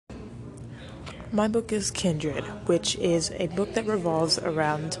My book is Kindred, which is a book that revolves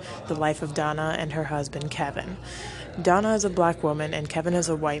around the life of Donna and her husband, Kevin. Donna is a black woman and Kevin is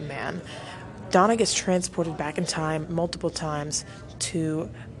a white man. Donna gets transported back in time multiple times to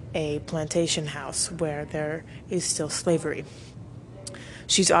a plantation house where there is still slavery.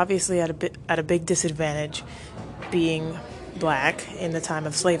 She's obviously at a big disadvantage being black in the time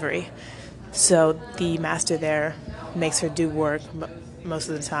of slavery. So the master there makes her do work most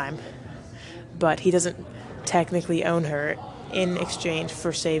of the time, but he doesn't technically own her in exchange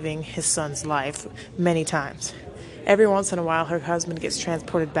for saving his son's life many times. Every once in a while, her husband gets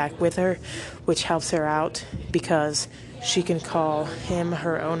transported back with her, which helps her out because she can call him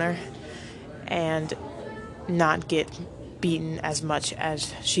her owner and not get beaten as much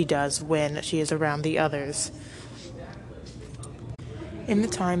as she does when she is around the others. In the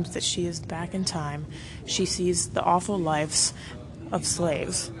times that she is back in time, she sees the awful lives of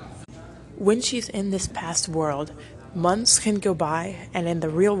slaves. When she's in this past world, months can go by, and in the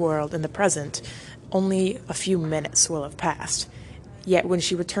real world, in the present, only a few minutes will have passed. Yet when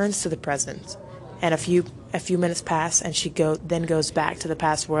she returns to the present, and a few minutes pass, and she then goes back to the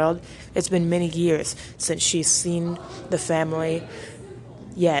past world, it's been many years since she's seen the family,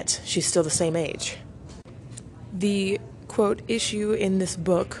 yet she's still the same age. The, quote, issue in this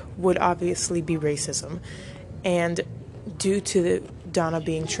book would obviously be racism, and due to Donna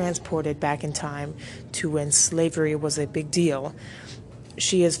being transported back in time to when slavery was a big deal,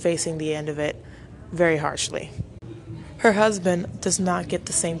 she is facing the end of it very harshly. Her husband does not get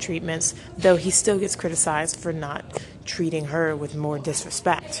the same treatments, though he still gets criticized for not treating her with more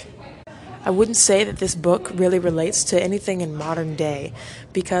disrespect. I wouldn't say that this book really relates to anything in modern day,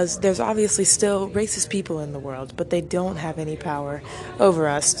 because there's obviously still racist people in the world, but they don't have any power over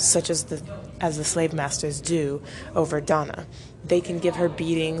us, such as the slave masters do over Donna. They can give her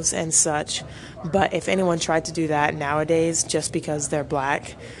beatings and such, but if anyone tried to do that nowadays just because they're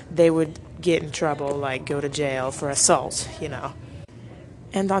black, they would get in trouble, like go to jail for assault,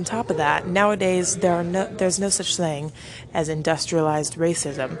 And on top of that, nowadays there's no such thing as industrialized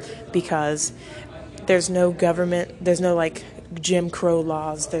racism, because there's no government, there's no like Jim Crow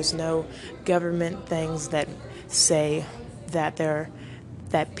laws, there's no government things that say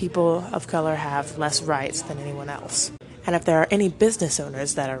that people of color have less rights than anyone else. And if there are any business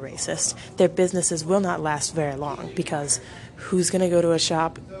owners that are racist, their businesses will not last very long, because who's going to go to a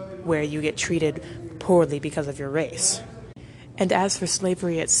shop where you get treated poorly because of your race? And as for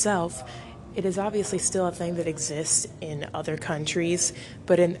slavery itself, it is obviously still a thing that exists in other countries,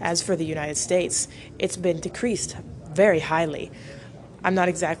 but as for the United States, it's been decreased very highly. I'm not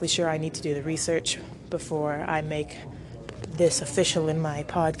exactly sure. I need to do the research before I make this official in my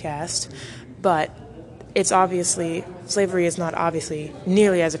podcast, but slavery is not obviously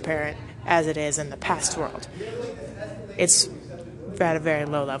nearly as apparent as it is in the past world. It's at a very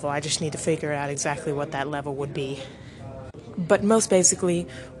low level. I just need to figure out exactly what that level would be. But most basically,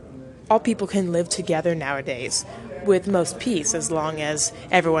 all people can live together nowadays with most peace, as long as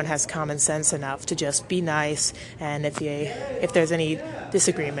everyone has common sense enough to just be nice, and if there's any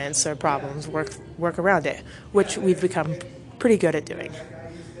disagreements or problems, work around it, which we've become pretty good at doing.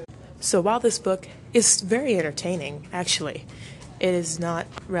 So while this book is very entertaining, actually, it is not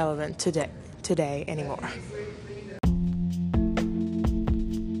relevant today anymore.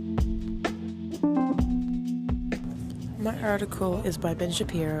 My article is by Ben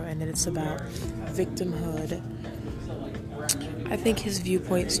Shapiro, and it's about victimhood. I think his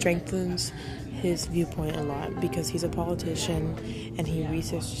viewpoint strengthens his viewpoint a lot, because he's a politician and he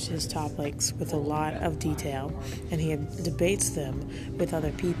researches his topics with a lot of detail, and he debates them with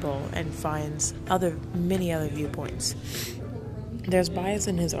other people and finds many other viewpoints. There's bias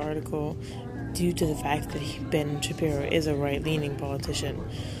in his article due to the fact that Ben Shapiro is a right-leaning politician,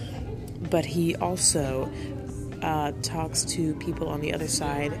 but he also talks to people on the other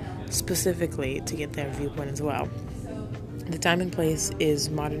side specifically to get their viewpoint as well. The time and place is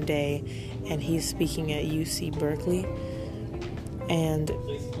modern day, and he's speaking at UC Berkeley, and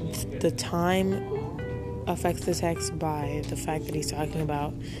the time affects the text by the fact that he's talking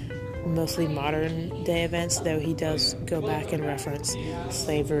about mostly modern day events, though he does go back and reference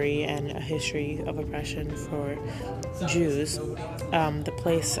slavery and a history of oppression for Jews. The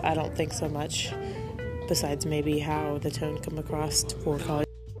place, I don't think so much, besides maybe how the tone come across for college.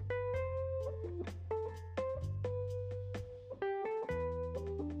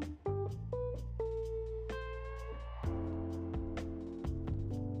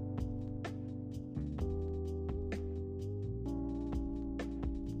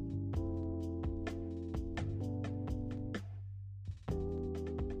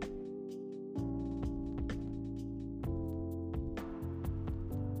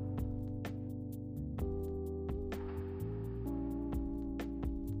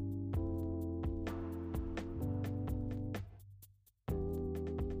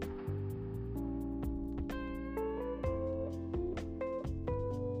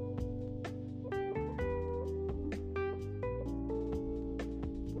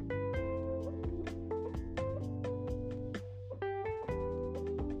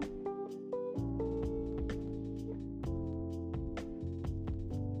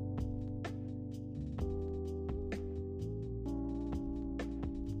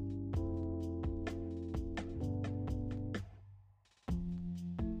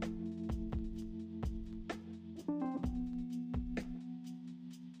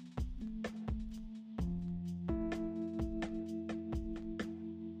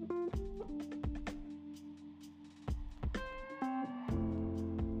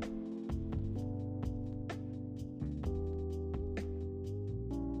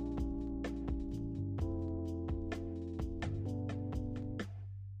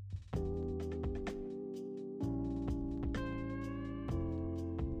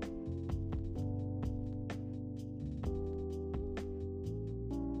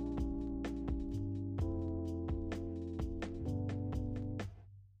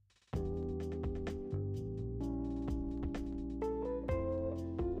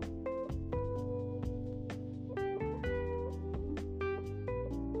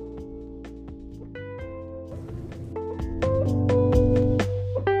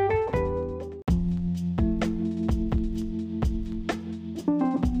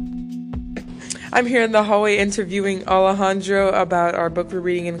 I'm here in the hallway interviewing Alejandro about our book we're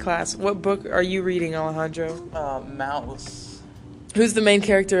reading in class. What book are you reading, Alejandro? Mouse. Who's the main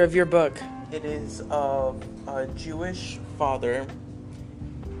character of your book? It is a Jewish father.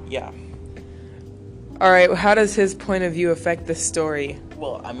 Yeah. Alright, how does his point of view affect the story?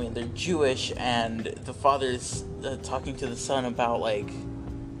 Well, I mean, they're Jewish, and the father's talking to the son about, like,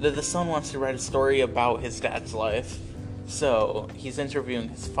 the son wants to write a story about his dad's life, so he's interviewing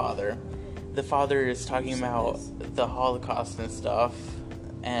his father. The father is talking about the Holocaust and stuff,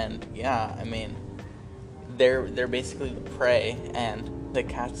 and yeah, I mean, they're basically the prey, and the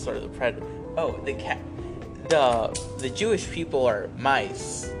cats are the predator. Oh, the Jewish people are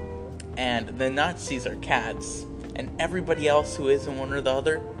mice, and the Nazis are cats, and everybody else who isn't one or the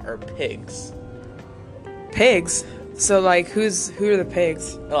other are pigs. Pigs? So, like, who are the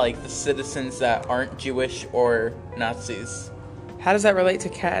pigs? Like, the citizens that aren't Jewish or Nazis. How does that relate to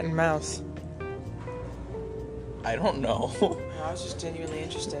cat and mouse? I don't know. I was just genuinely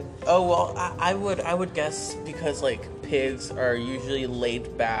interested. Oh, well, I would guess because, like, pigs are usually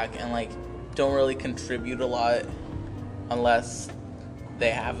laid back and, like, don't really contribute a lot unless they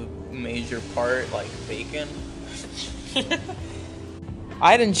have a major part, like bacon.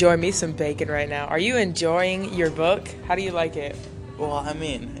 I'd enjoy me some bacon right now. Are you enjoying your book? How do you like it? Well, I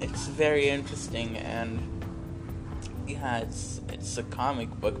mean, it's very interesting, and yeah, it's a comic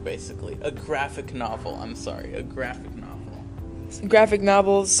book, basically. A graphic novel, a graphic novel. Graphic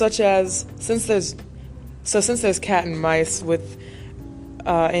novels such as, since there's cat and mice with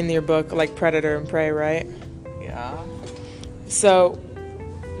in your book, like predator and prey, right? Yeah. So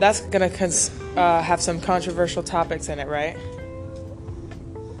that's gonna have some controversial topics in it, right?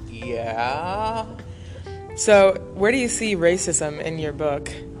 Yeah. So where do you see racism in your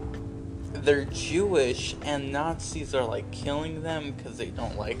book? They're Jewish, and Nazis are, like, killing them because they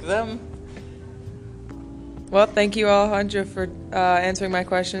don't like them. Well, thank you, Alejandro, for answering my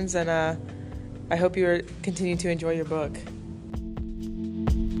questions, and I hope you continue to enjoy your book.